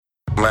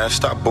Man,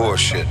 stop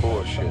bullshit.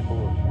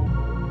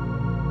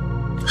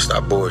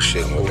 Stop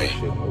bullshitting with me.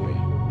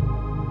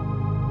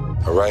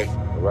 Alright?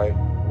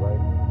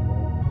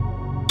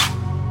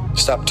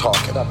 Stop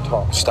talking.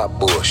 Stop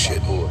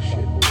bullshitting.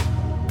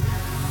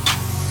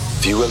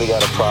 If you really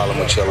got a problem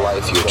with your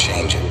life, you'll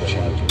change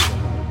it.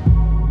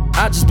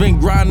 I just been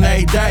grinding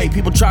every day.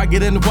 People try to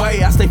get in the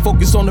way. I stay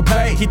focused on the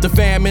pay. Keep the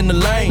fam in the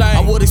lane. I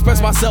would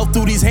express myself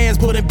through these hands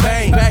put in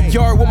pain.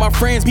 Backyard with my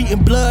friends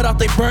beating blood out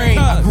their brain.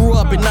 I grew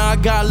up and now I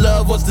got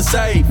love, what's to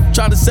say?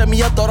 Trying to set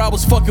me up, thought I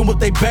was fucking with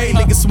they bae.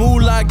 Niggas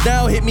smooth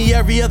lockdown, hit me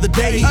every other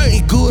day.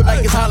 Eating good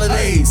like it's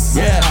holidays.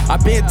 Yeah, I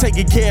been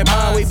taking care of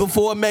mine way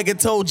before Mega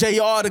told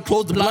JR to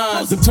close the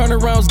blinds. The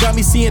turnarounds got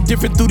me seeing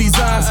different through these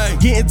eyes.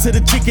 Getting to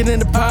the chicken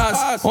and the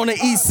pies. On the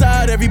east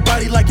side,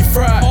 everybody like it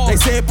fried. They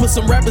said put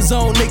some rappers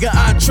on, nigga,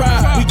 I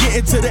try. We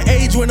getting to the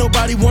age where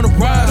nobody wanna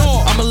rise.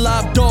 I'm a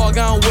live dog,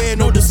 I don't wear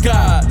no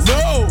disguise.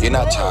 You're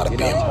not tired of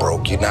being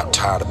broke. You're not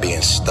tired of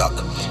being stuck.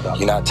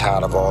 You're not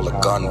tired of all the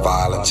gun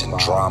violence and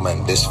drama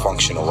and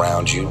dysfunction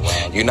around you.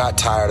 You're not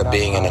tired of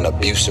being in an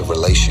abusive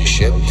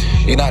relationship.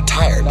 You're not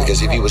tired,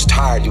 because if you was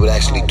tired, you would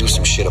actually do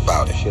some shit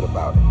about it.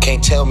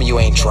 Can't tell me you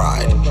ain't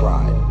tried.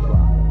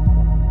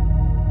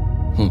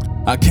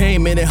 I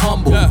came in it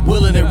humble,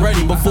 willing and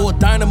ready. Before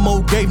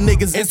Dynamo gave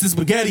niggas instant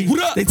spaghetti.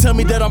 They tell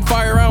me that I'm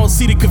fire, I don't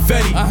see the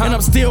confetti. And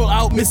I'm still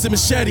out missing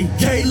machete.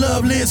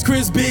 K-Love, Liz,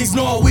 Chris Biggs,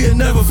 no, we'll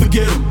never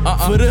forget him.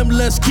 For them,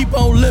 let's keep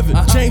on living.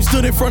 James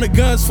stood in front of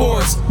guns for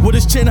us, with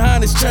his chin high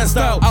and his chest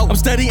out. I'm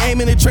steady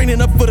aiming and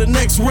training up for the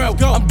next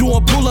round. I'm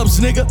doing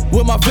pull-ups, nigga,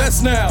 with my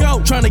vest now.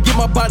 Trying to get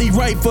my body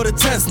right for the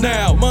test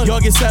now.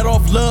 Y'all get sat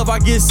off love, I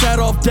get sat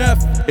off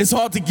death. It's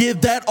hard to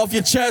get that off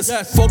your chest.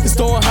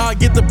 Focused on how I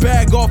get the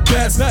bag off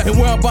best, and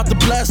where I'm about to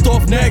blast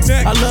off next.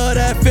 I love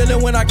that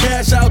feeling when I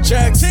cash out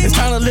checks. It's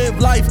time to live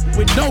life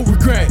with no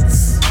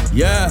regrets.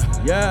 Yeah.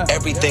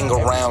 Everything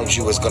around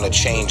you is gonna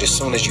change as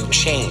soon as you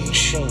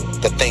change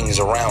the things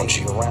around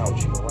you.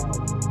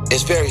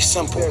 It's very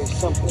simple.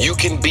 You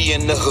can be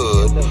in the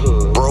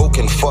hood, broke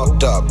and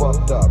fucked up.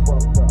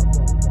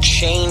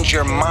 Change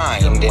your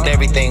mind and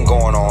everything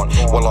going on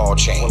will all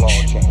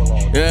change.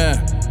 Yeah.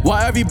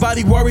 Why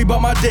everybody worry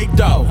about my dick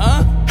though?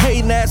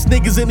 Hating ass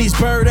niggas in these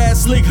bird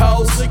ass slick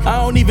hoes. I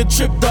don't even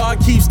trip though, I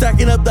keep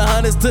stacking up the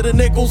hundreds to the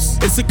nickels.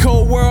 It's a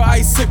cold world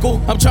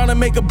icicle. I'm trying to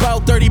make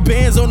about 30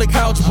 bands on the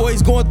couch.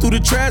 Boys going through the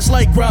trash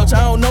like Grouch. I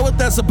don't know what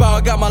that's about.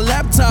 I got my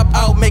laptop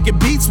out making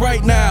beats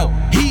right now.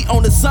 Heat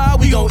on the side,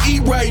 we gon'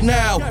 eat right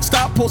now.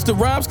 Stop posting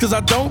rhymes cause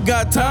I don't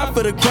got time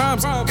for the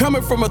crimes.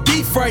 Coming from a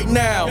thief right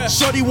now.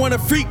 Shorty wanna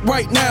freak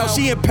right now.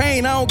 She in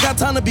pain, I don't got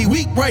time to be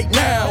weak right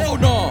now. Hell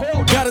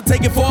no. Gotta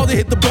take it farther,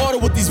 hit the border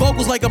with these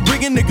vocals like I'm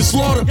bringing niggas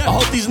slaughter. I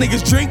hope these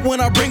niggas drink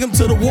when I bring them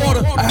to the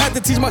water. I had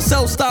to teach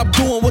myself stop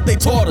doing what they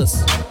taught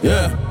us.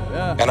 Yeah.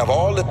 And of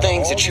all the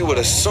things that you would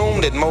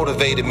assume that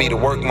motivated me to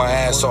work my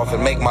ass off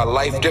and make my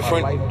life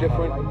different,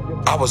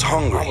 I was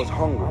hungry.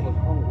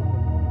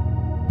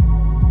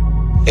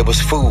 It was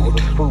food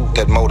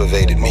that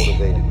motivated me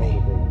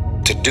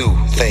to do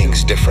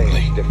things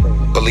differently,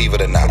 believe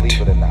it or not.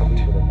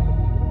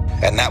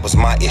 And that was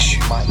my issue.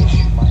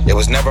 It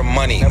was never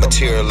money,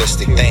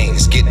 materialistic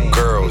things, getting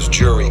girls,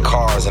 jewelry,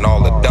 cars, and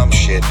all the dumb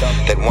shit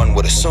that one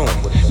would assume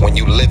when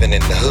you living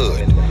in the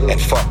hood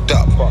and fucked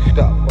up.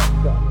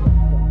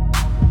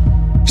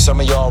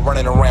 Some of y'all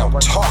running around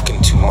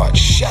talking too much.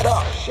 Shut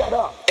up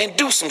and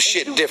do some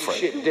shit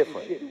different.